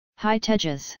Hi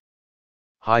Tejas.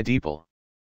 Hi Deepal.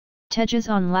 Tejas,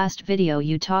 on last video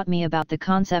you taught me about the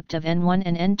concept of N1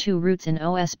 and N2 routes in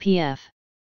OSPF.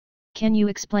 Can you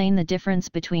explain the difference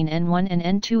between N1 and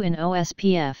N2 in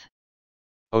OSPF?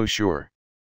 Oh sure.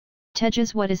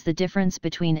 Tejas, what is the difference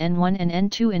between N1 and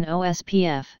N2 in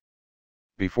OSPF?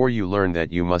 Before you learn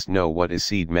that, you must know what is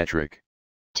seed metric.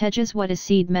 Tejas, what is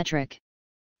seed metric?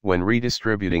 When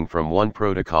redistributing from one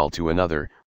protocol to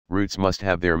another, routes must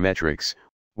have their metrics,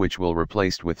 which will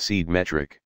replaced with seed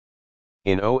metric.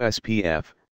 In OSPF,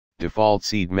 default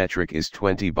seed metric is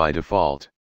 20 by default.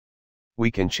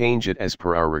 We can change it as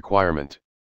per our requirement.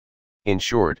 In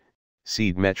short,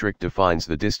 seed metric defines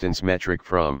the distance metric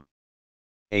from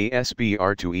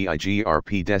ASBR to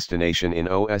EIGRP destination in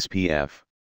OSPF.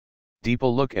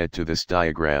 Deepal, look at to this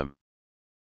diagram.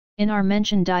 In our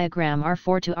mentioned diagram,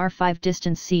 R4 to R5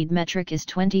 distance seed metric is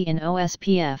 20 in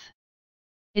OSPF.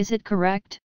 Is it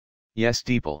correct? Yes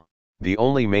Deepal, the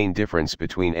only main difference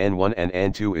between N1 and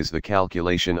N2 is the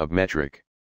calculation of metric.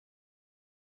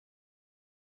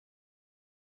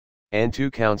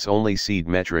 N2 counts only seed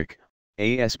metric,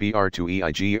 ASBR to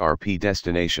EIGRP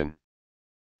destination.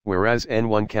 Whereas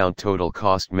N1 count total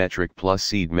cost metric plus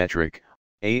seed metric,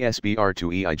 ASBR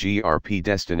to EIGRP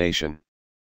destination.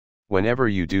 Whenever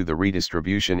you do the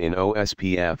redistribution in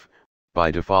OSPF,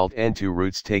 by default N2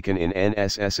 routes taken in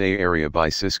NSSA area by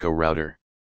Cisco router.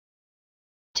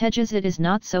 Tejas, it is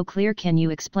not so clear. Can you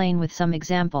explain with some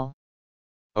example?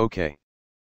 Okay.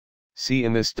 See,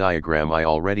 in this diagram I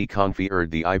already configured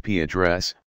the IP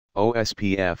address,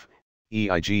 OSPF,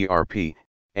 EIGRP,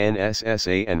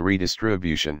 NSSA and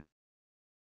redistribution.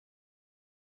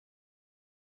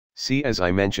 See, as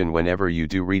I mentioned, whenever you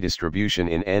do redistribution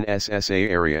in NSSA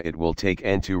area, it will take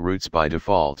N2 routes by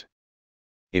default.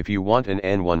 If you want an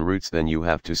N1 routes, then you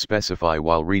have to specify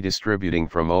while redistributing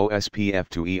from OSPF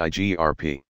to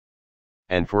EIGRP.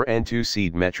 And for N2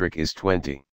 seed metric is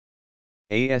 20.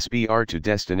 ASBR to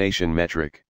destination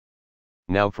metric.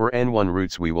 Now for N1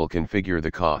 routes we will configure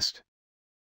the cost.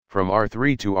 From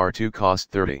R3 to R2 cost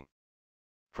 30.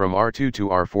 From R2 to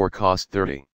R4 cost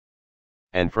 30.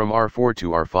 And from R4 to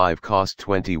R5 cost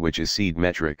 20, which is seed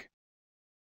metric.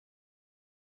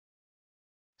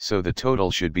 So the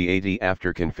total should be 80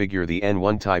 after configure the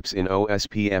N1 types in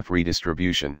OSPF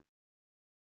redistribution.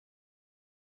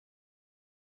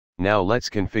 Now let's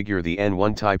configure the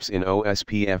N1 types in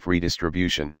OSPF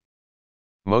redistribution.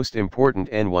 Most important,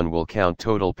 N1 will count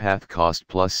total path cost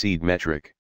plus seed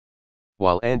metric,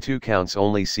 while N2 counts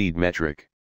only seed metric.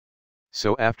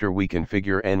 So after we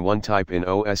configure N1 type in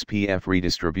OSPF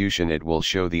redistribution, it will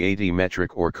show the 80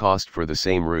 metric or cost for the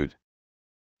same route.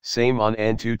 Same on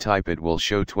N2 type, it will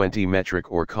show 20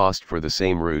 metric or cost for the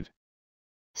same route.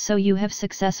 So you have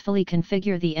successfully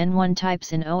configured the N1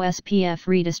 types in OSPF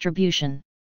redistribution.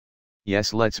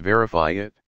 Yes, let's verify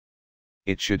it.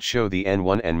 It should show the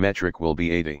N1 and metric will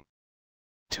be 80.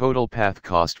 Total path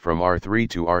cost from R3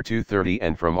 to R2 30,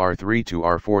 and from R3 to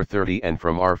R4 30, and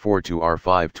from R4 to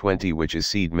R5 20, which is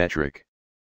seed metric.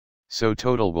 So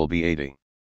total will be 80.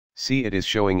 See, it is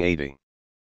showing 80.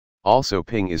 Also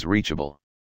ping is reachable.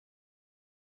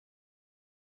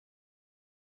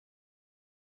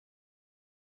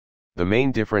 The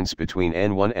main difference between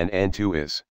N1 and N2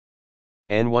 is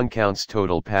N1 counts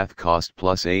total path cost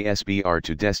plus ASBR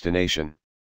to destination,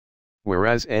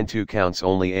 whereas N2 counts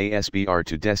only ASBR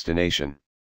to destination.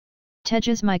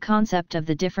 Tejas, my concept of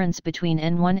the difference between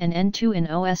N1 and N2 in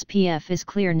OSPF is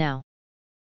clear now.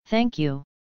 Thank you.